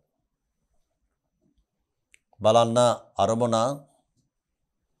කිරීමට බලන්න අරමුණ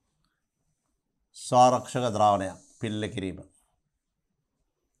සාරක්ෂක ද්‍රාවණයක් පිල්ල කිරීම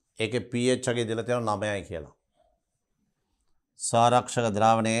ඒකේ pH අගය දීලා තියෙනවා 9යි කියලා සාරක්ෂක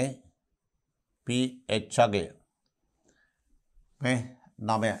ද්‍රාවණයේ pH අගය මේ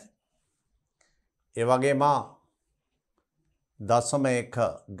 9යි ඒ වගේම 0.1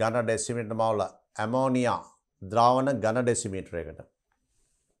 ඝන ඩෙසිමීටර මවුල ඇමෝනියා ද්‍රාවණ ඝන ඩෙසිමීටරයකට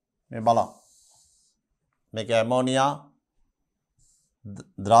මේ බලන්න මේක ඇමෝනියා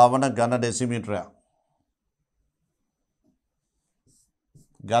ද්‍රාවණ ඝන ඩෙසිමීටරයක්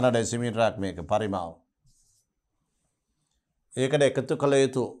ඝන ඩෙසිමීටරයක් මේක පරිමාව. ඒකට එකතු කළ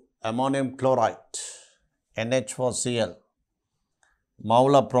යුතු ඇමෝනියම් ක්ලෝරයිඩ් NH4Cl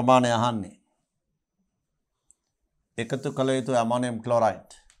මවුල ප්‍රමාණය අහන්නේ. එකතු කළ යුතු ඇමෝනියම්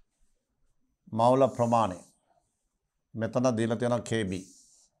ක්ලෝරයිඩ් මවුල ප්‍රමාණය මෙතන දීලා තියෙනවා KB.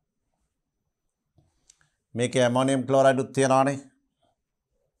 මේකේ ඇමෝනියම් ක්ලෝරයිඩ් උත් තියනවානේ.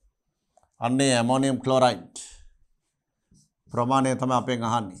 අන්නේ ඇමෝනියම් ක්ලෝරයිඩ් ප්‍රමාණය තමයි අපෙන්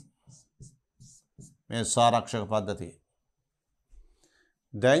අහන්නේ මේ සාරක්ෂක පද්ධතිය.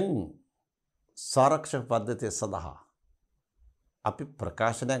 දැන් සාරක්ෂක පද්ධතිය සඳහා අපි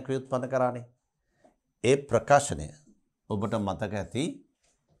ප්‍රකාශනයක් ව්‍යුත්පන්න කරානේ. ඒ ප්‍රකාශනය ඔබට මතක ඇති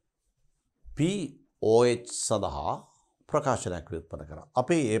POH සඳහා ප්‍රකාශනයක් ව්‍යුත්පන්න කරා.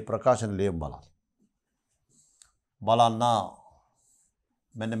 අපි ඒ ප්‍රකාශන ලියමු බලන්න. බලන්න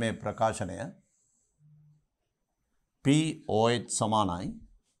මෙන්න මේ ප්‍රකාශනය POH සමානයි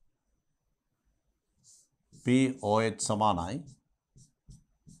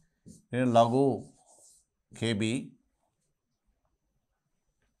ලඝු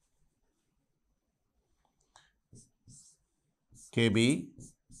KB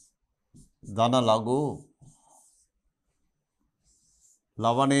ධන ලඝු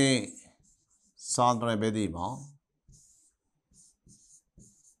ලවණේ සාන්ද්‍රණය බෙදීම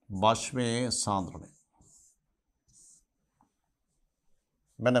භෂ්මයේ සාන්ද්‍රණය.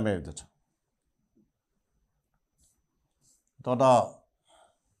 මෙන්න මේ විදිහට. එතකොට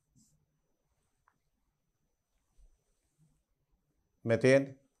මෙතෙන්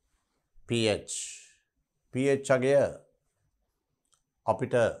pH අගය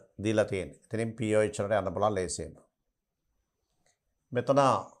අපිට දීලා තියෙන්නේ. එතනින් pH වලට යන්න බලන්න ලේසියෙන්. මෙතන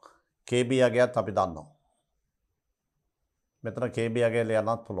KB අගයත් අපි දන්නවා. මෙතන KB අගය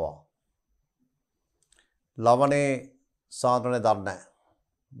ලියන්නත් පුළුවන්. ලවණේ සාන්ද්‍රණය දන්නේ නැහැ.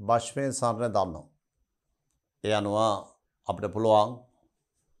 භෂ්මයේ සාන්ද්‍රණය දන්නවා. ඒ අනුව අපිට පුළුවන්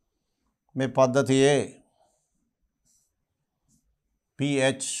මේ පද්ධතියේ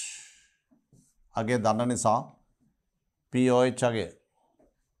pH අගය දන්න නිසා pOH අගය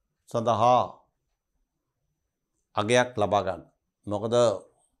සඳහා අගයක් ලබා ගන්න. මොකද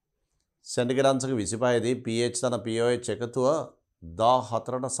සෙන්ටිග්‍රේඩ් අංශක 25 දී pH ධන pOH එකතුව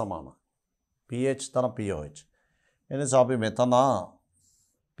 14ට සමානයි. pH ධන pOH. එනිසා අපි මෙතන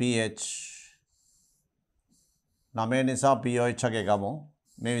pH 9 නිසා pOH අගය ගමු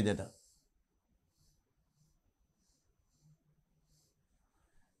මේ විදිහට.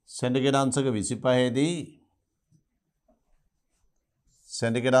 සෙන්ටිග්‍රේඩ්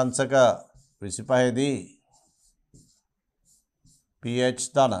අංශක 25 දී pH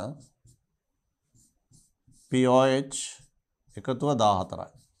ධන pOH එකතුව 14යි.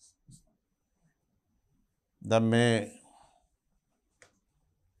 දැන් මේ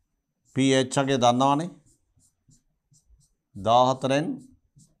pH අගය දන්නවනේ. 14න්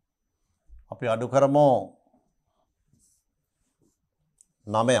අපි අඩු කරමු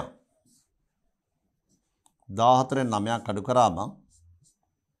 9ක්. 14න් 9ක් අඩු කරාම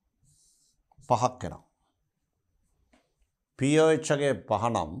 5ක් එනවා. pOH අගය 5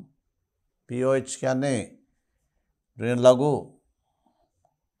 නම් pOH කියන්නේ ඍණ ලඝු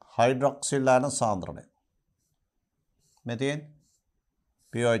හයිඩ්‍රොක්සිල් ආයන සාන්ද්‍රණය. මෙතෙන්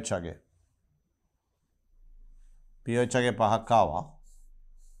pOH අගය 5ක් ආවා.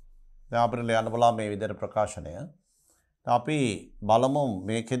 දැන් අපිට ලියන්න බලන්න මේ විදිහට ප්‍රකාශනය. අපි බලමු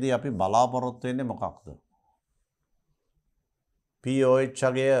මේකෙදී අපි බලාපොරොත්තු වෙන්නේ මොකක්ද? pOH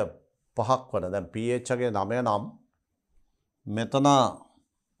අගය 5ක් වන. දැන් pH අගය 9 නම් මෙතන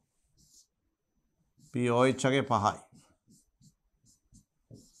pOH අගය 5යි.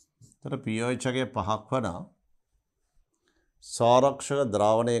 එතන pOH අගය 5ක් වන සාරක්ෂක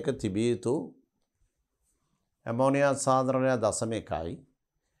ද්‍රාවණයක තිබිය යුතු ඇමෝනියා සාන්ද්‍රණය 0.1යි.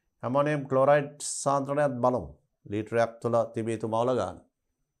 ඇමෝනියම් ක්ලෝරයිඩ් සාන්ද්‍රණයත් බලමු. ලීටරයක් තුළ තිබිය යුතු මවුල ගන්න.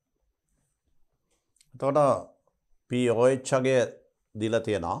 එතකොට pOH අගය දීලා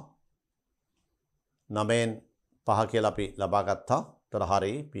තියෙනවා 9න් 5 කියලා අපි ලබා ගත්තා. එතකොට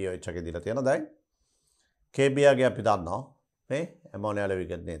හරි pOH අගය දීලා තියෙනවා. දැන් KB අගය අපි දන්නවා. මේ ඇමෝනියා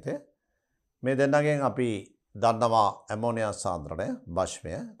විඝටනයේදී මේ දෙන්නගෙන් අපි දන්නවා ඇමෝනියා සාන්ද්‍රණය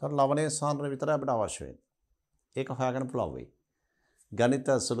භෂ්මය. එතකොට ලවණයේ සාන්ද්‍රණය විතරයි අපිට අවශ්‍ය වෙන්නේ. ඒක හොයාගන්න පුළුවන් වෙයි. ගණිත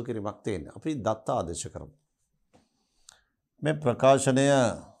සුළු කිරීමක් තියෙනවා. අපි දත්ත ආදේශ කරමු. මේ ප්‍රකාශනය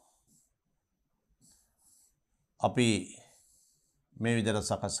අපි මේ විදිහට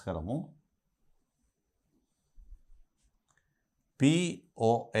සකස් කරමු.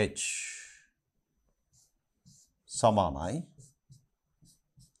 POH සමානයි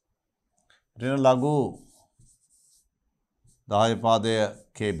ඍණ ලඝු 10 පාදය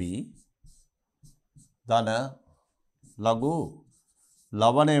KB ධන ලඝු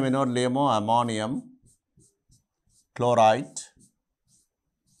ලවණය වෙනුවට ලියමු ඇමෝනියම් ක්ලෝරයිඩ්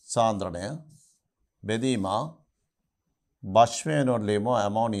සාන්ද්‍රණය බෙදීම භෂ්මය වෙනුවට ලියමු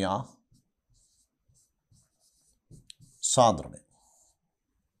ඇමෝනියා සාන්ද්‍රණය.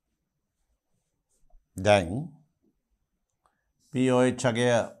 දැන් pH අගය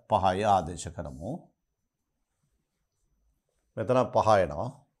 5යි ආදේශ කරමු. මෙතන 5 එනවා.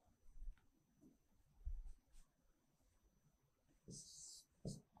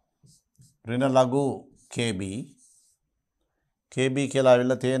 ඍණ ලඝු KB කියලා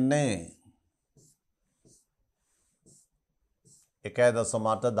අවිල්ලා තියෙන්නේ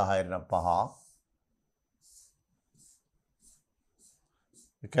 1.8 10 ඍණ 5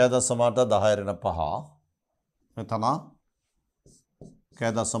 1.8 10 ඍණ 5 මෙතන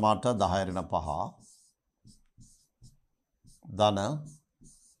 1.8 10 ඍණ 5 ධන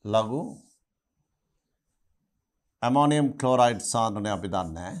ලඝු ඇමෝනියම් ක්ලෝරයිඩ් සාන්ද්‍රණය අපි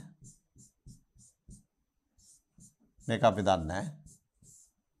දන්නේ මේක අපි දන්නේ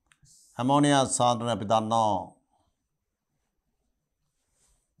ඇමෝනියා සාන්ද්‍රණය අපි දන්නවා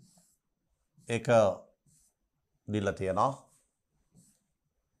ඒක දීලා තියෙනවා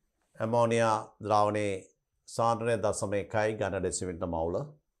ඇමෝනියා ද්‍රාවණයේ සාන්ද්‍රණය 0.1 ඝන ඩෙසිමීටර මවුල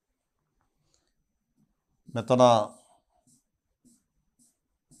මෙතන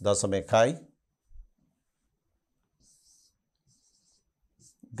 0.1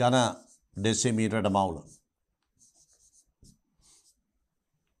 ඝන ඩෙසිමීටරට මවුල.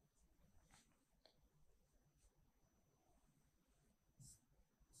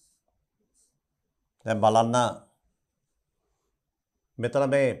 දැන් බලන්න මෙතන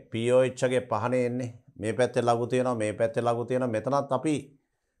මේ pH එකේ පහනේ එන්නේ මේ පැත්තේ ලඝු තියෙනවා මේ පැත්තේ ලඝු තියෙනවා මෙතනත් අපි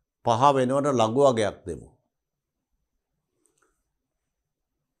පහ වෙනකොට ලඝු වගයක් දෙමු.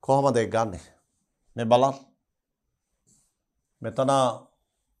 කොහොමද ඒක ගන්නෙ? මේ බලන්න. මෙතන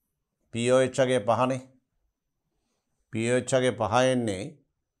pH එකේ පහනේ pH එකේ පහ එන්නේ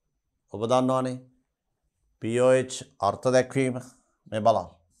ඔබ දන්නවනේ pH අර්ථ දැක්වීම මේ බලන්න.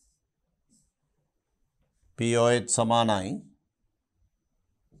 pH සමානයි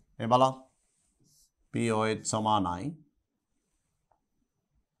මේ බලන්න pH සමානයි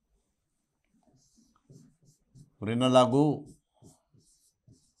ඍණ ලඝු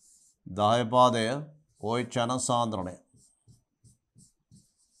 10 පාදය OH යන සාන්ද්‍රණය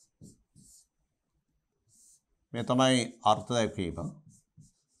මේ තමයි අර්ථ දැක්වීම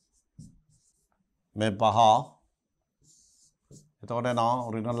මේ පහ එතකොට නා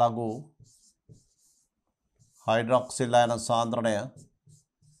ඍණ ලඝු හයිඩ්‍රොක්සිල් අයන සාන්ද්‍රණය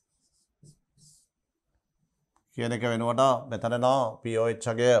කියන එක වෙනුවට මෙතන නා pH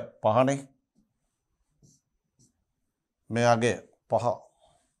අගය 5නේ මේ අගය 5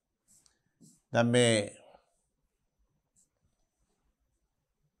 දැන් මේ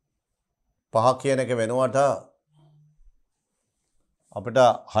 5 කියන එක වෙනුවට අපිට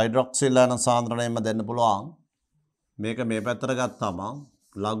හයිඩ්‍රොක්සිල් අයන සාන්ද්‍රණයම දෙන්න පුළුවන් මේක මේ පැත්තට ගත්තාම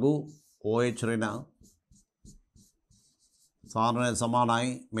ලඝු OH ඍණ සාන්ද්‍රණය සමානයි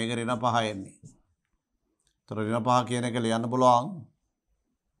මේක ඍණ 5 එන්නේ. ඒතර ඍණ 5 කියන එක ලියන්න පුළුවන්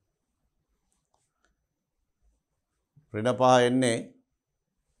ඍණ 5 එන්නේ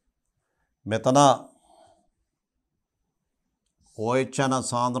මෙතන OH යන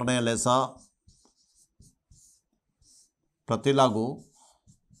සාන්ද්‍රණය ලෙස ප්‍රතිලඝු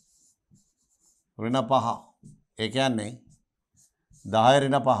ඍණ 5 ඒ කියන්නේ 10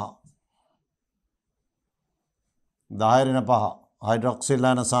 ඍණ 5 10 ඍණ 5 හයිඩ්‍රොක්සිල්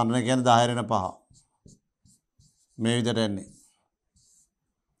අයන සාන්ද්‍රණය කියන්නේ 10 ඍණ 5 මේ විදිහට එන්නේ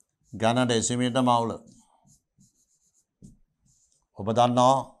ඝන ඩෙසිමීටර මවුල ඔබ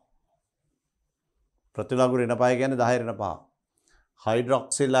දන්නවා ප්‍රතිලඝු ඍණ 5 කියන්නේ 10 ඍණ 5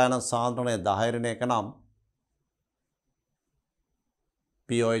 හයිඩ්‍රොක්සිල් අයන සාන්ද්‍රණය 10 ඍණ 1 නම්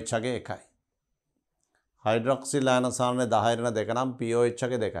pH අගය 1යි හයිඩ්‍රොක්සිල් අයන සාන්ද්‍රණය 10 ඍණ 2 නම් pH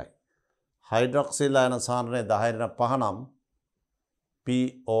අගය 2යි හයිඩ්‍රොක්සිල් අයන සාන්ද්‍රණය 10 ඍණ 5 නම්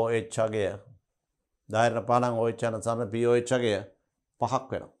pOH අගය 10 ඍණ 5 නම් OH යන සාන්ද්‍රණය pH අගය 5ක්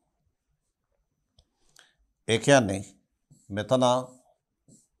වෙනවා. ඒ කියන්නේ මෙතන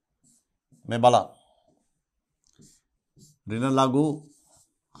මේ බලන්න ඍණ ලඝු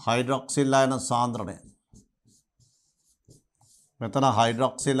හයිඩ්‍රොක්සිල් අයන සාන්ද්‍රණය මෙතන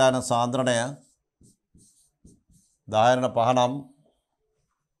හයිඩ්‍රොක්සිල් අයන සාන්ද්‍රණය 10 ඍණ 5 නම්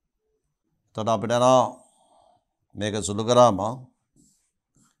එතකොට අපිට මේක සුළු කරාම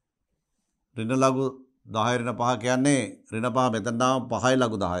ඍණ ලඝු 10 ඍණ 5 කියන්නේ ඍණ 5 මෙතන 5යි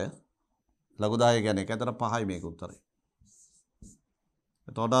ලඝු 10 ලඝු 10 කියන්නේ එක. එතන 5යි මේක උත්තරේ.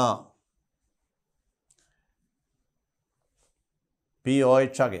 එතකොට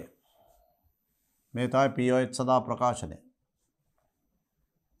POH වගේ මේ තමයි POH සඳහා ප්‍රකාශනය.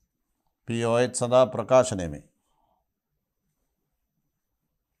 POH සඳහා ප්‍රකාශනය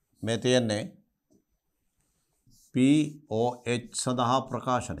මේ තියෙන්නේ POH සඳහා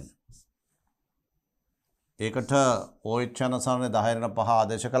ප්‍රකාශනය. ඒකට OH යන සරණේ 10/5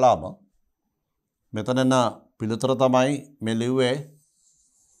 ආදේශ කළාම මෙතන එන පිළිතුර තමයි මේ ලිව්වේ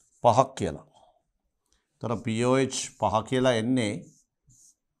 5ක් කියලා. ඒතර POH 5 කියලා එන්නේ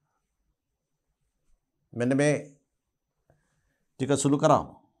මෙන්න මේ ටික සුළු කරාම.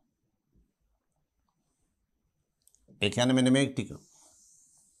 ඒ කියන්නේ මෙන්න මේ ටික.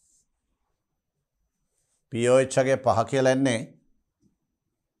 POH ගේ 5 කියලා එන්නේ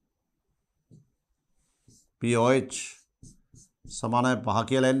POH සමානයි 5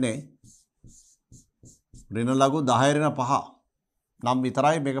 කියලා එන්නේ ඍණ ලඝු 10/5 නම්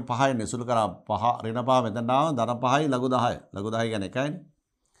විතරයි මේක 5 එන්නේ. සුළු කරා 5 ඍණ 5 මෙතන ආව ධන 5යි ලඝු 10. ලඝු 10 කියන්නේ එකයිනේ.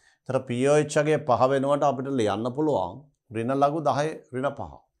 ඒතර POH ගේ 5 වෙනුවට අපිට ලියන්න පුළුවන් ඍණ ලඝු 10 ඍණ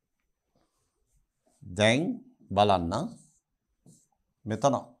 5. දැන් බලන්න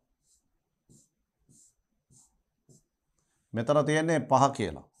මෙතන තියෙන්නේ 5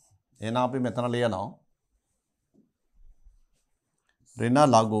 කියලා. එහෙනම් අපි මෙතන ලියනවා ඍණ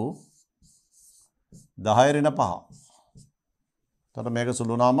ලඝු 10 ඍණ 5. එතකොට මේක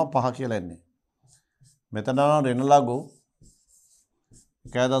සුළු නාම 5 කියලා එන්නේ. මෙතන ඍණ ලඝු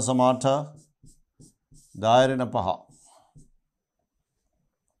 1.8 10 ඍණ 5.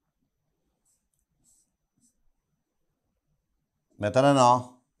 මෙතන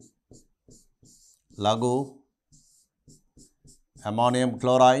ලඝු ඇමෝනියම්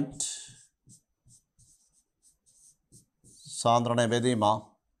ක්ලෝරයිඩ් සාන්ද්‍රණය බෙදීම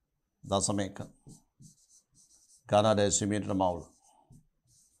 0.1 ඝන ඩෙසිමීටර මවුල්.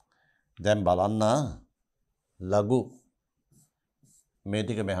 දැන් බලන්න ලඝු මේ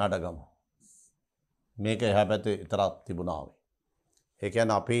ටික මෙහාට ගමු. මේක එහා පැත්තේ විතරක් තිබුණා වගේ. ඒ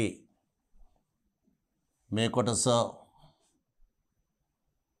කියන්නේ අපි මේ කොටස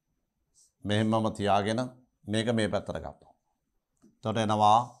මෙහෙමම තියාගෙන මේක මේ පැත්තට ගත්තා. එතකොට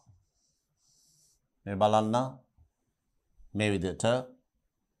එනවා මේ බලන්න මේ විදිහට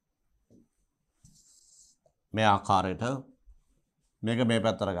මේ ආකාරයට මේක මේ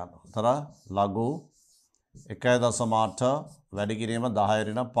පැත්තට ගන්නවා. තර ලඝු 1.8 වැඩි කිරීම 10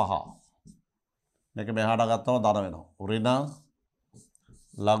 ඍණ 5. මේක මෙහාට ගත්තම ධන වෙනවා. ඍණ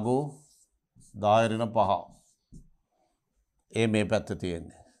ලඝු 10 ඍණ 5. ඒ මේ පැත්තේ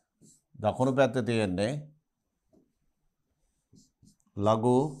තියෙන්නේ. දකුණු පැත්තේ තියෙන්නේ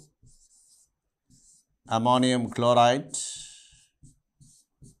ලඝු ඇමෝනියම් ක්ලෝරයිඩ්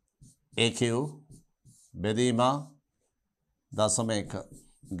AQ බෙදීම 0.1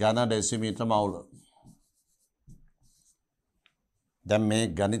 ඝන ඩෙසිමීටර මවුල. දැන් මේ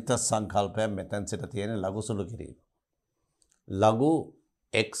ගණිත සංකල්පය මෙතෙන් සිට තියෙන ලඝු සුළු කිරීම. ලඝු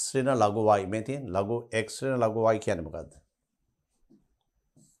x ඍණ ලඝු y මේ තියෙන ලඝු x ඍණ ලඝු y කියන්නේ මොකද්ද?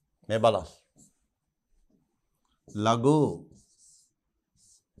 මේ බලන්න. ලඝු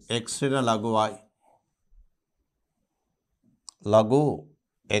x ඍණ ලඝු y ලඝු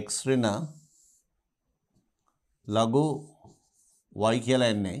x ඍණ ලඝු y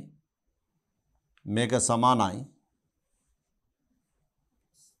කියලා එන්නේ මේක සමානයි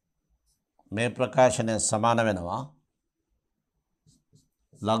මේ ප්‍රකාශනය සමාන වෙනවා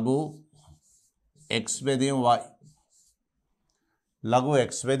ලඝු x බෙදීම y. ලඝු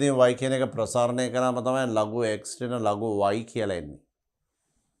x බෙදීම y කියන එක ප්‍රසාරණය කරාම තමයි ලඝු x ඍණ ලඝු y කියලා එන්නේ.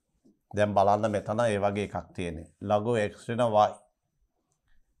 දැන් බලන්න මෙතන ඒ වගේ එකක් තියෙන්නේ. ලඝු x ඍණ y.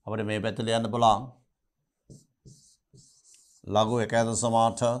 අපිට මේ පැත්තට ලියන්න පුළුවන් ලඝු 1.8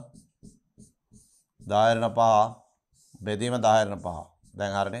 10 ඍණ 5 බෙදීම 10 ඍණ 5.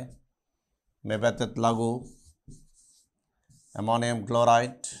 දැන් හරිනේ. මේ පැත්තට ලඝු ඇමෝනියම්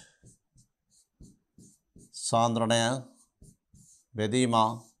ක්ලෝරයිඩ් සාන්ද්‍රණය බෙදීම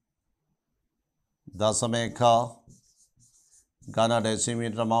 0.1 ඝන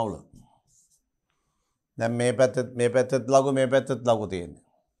ඩෙසිමීටර මවුල. දැන් මේ පැත්තට ලඝු තියෙන්නේ.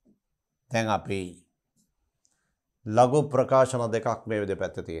 දැන් අපි ලඝු ප්‍රකාශන දෙකක් මේ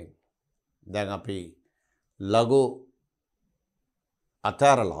දෙපැත්තේ තියෙනවා. දැන් අපි ලඝු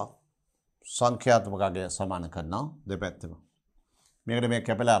අතරලා සංඛ්‍යාත්මක අගය සමාන කරනවා දෙපැත්තම. මේකට මේ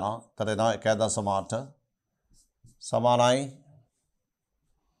කැපලා යනවා. තර එනවා 1.8 සමානයි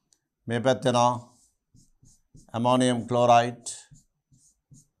මේ පැත්තේ නා ඇමෝනියම් ක්ලෝරයිඩ්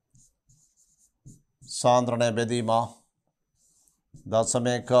සාන්ද්‍රණය බෙදීම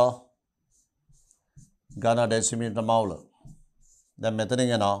 0.1 ඝන ඩෙසිමීටර මවුල. දැන්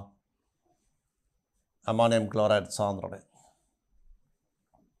මෙතනින් එනවා ammonium chloride සාන්ද්‍රණය.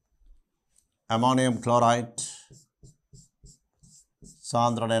 ammonium chloride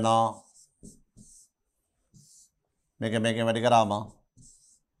සාන්ද්‍රණය එනවා මේකෙන් වැඩි කරාම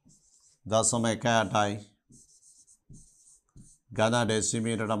 0.18යි ඝන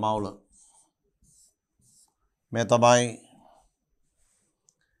ඩෙසිමීටරට මවුල. මේ තමයි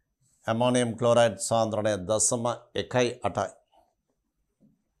ammonium chloride සාන්ද්‍රණය 0.18යි.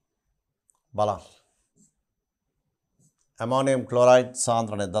 බලන්න. ammonium chloride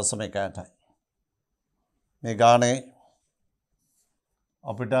සාන්ද්‍රණය 0.18යි. මේ ගානේ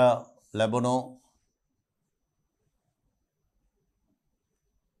අපිට ලැබුණු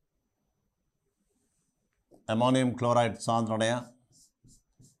ammonium chloride සාන්ද්‍රණය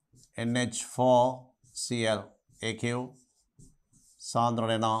NH4Cl AQ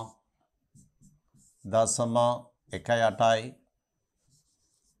සාන්ද්‍රණය 0.18යි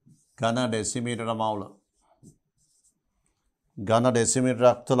ඝන ඩෙසිමීටර මවුල. ඝන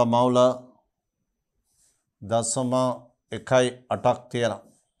ඩෙසිමීටරක් තුළ මවුල 0.18ක් තියෙනවා.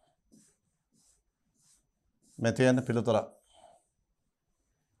 මේ තියෙන පිළිතුර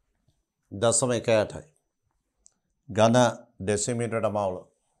 0.18යි ඝන ඩෙසිමීටරට මවුල.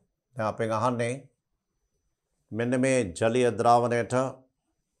 දැන් අපෙන් අහන්නේ මෙන්න මේ ජලීය ද්‍රාවණයට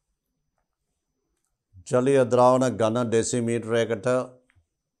ජලීය ද්‍රාවණ ඝන ඩෙසිමීටරයකට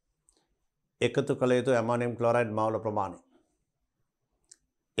එකතු කළ යුතු ammonium chloride මවුල ප්‍රමාණය.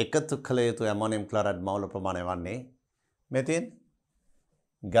 එකතු කළ යුතු ammonium chloride මවුල ප්‍රමාණය වන්නේ මේ තියෙන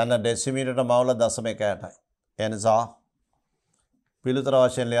ඝන ඩෙසිමීටරට මවුල 0.18යි. ඒ නිසා පිළිතුර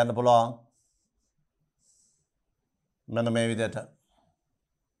වශයෙන් ලියන්න පුළුවන් මෙන්න මේ විදිහට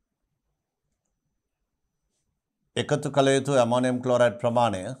එකතු කළ යුතු ammonium chloride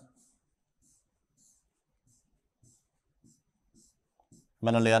ප්‍රමාණය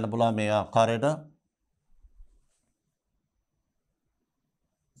මෙන්න ලියන්න පුළුවන් මේ ආකාරයට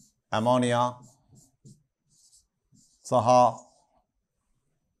ammonia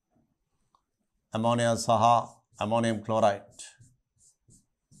සහ ammonium chloride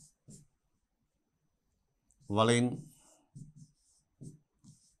වලින්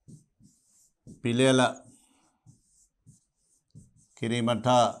පිළියෙල කිරීමට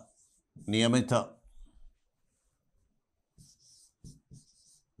නියමිත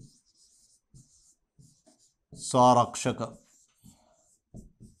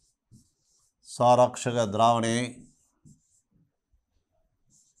සාරක්ෂක ද්‍රාවණයේ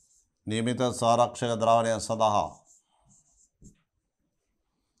නියමිත සාරක්ෂක ද්‍රාවණය සඳහා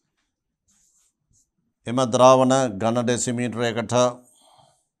එම ද්‍රාවණ ඝන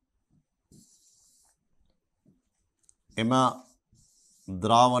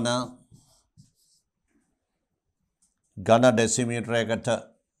ඩෙසිමීටරයකට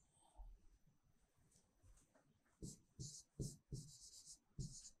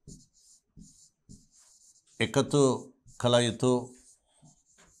එකතු කළ යුතු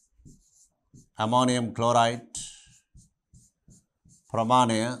ammonium chloride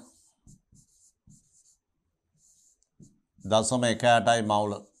ප්‍රමාණය 0.18යි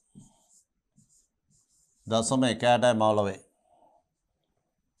මවුල. 0.18යි මවුල වේ.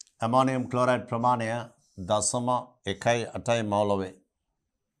 ammonium chloride ප්‍රමාණය 0.18යි මවුල වේ.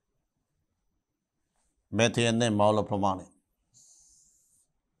 මේ තියෙන්නේ මවුල ප්‍රමාණය.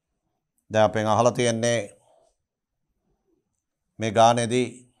 දැන් අපෙන් අහලා තියෙන්නේ මේ ගානේදී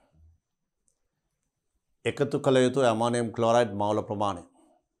එකතු කළ යුතු ammonium chloride මවුල ප්‍රමාණය.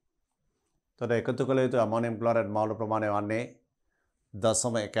 තොර එකතු කළ යුතු ammonium chloride මවුල ප්‍රමාණය වන්නේ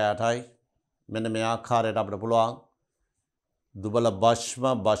 0.18යි. මෙන්න මේ ආකාරයට අපිට පුළුවන් දුබල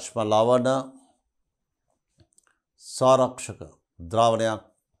භෂ්ම ලවණ සාරක්ෂක ද්‍රාවණයක්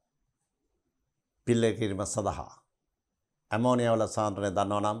පිළියෙල කිරීම සඳහා ඇමෝනියා වල සාන්ද්‍රණය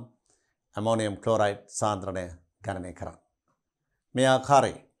දන්නවා නම් ammonium chloride සාන්ද්‍රණය ගණනය කරන්න. මේ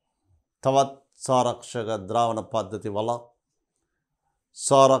ආකාරයේ තවත් සාරක්ෂක ද්‍රාවණ පද්ධති වල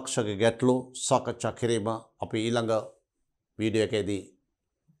සාරක්ෂක ගැටලු සාකච්ඡා කිරීම අපි ඊළඟ වීඩියෝ එකේදී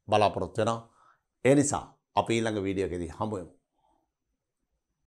බලාපොරොත්තු වෙනවා. ඒ නිසා අපි ඊළඟ වීඩියෝ එකේදී හමු වෙමු.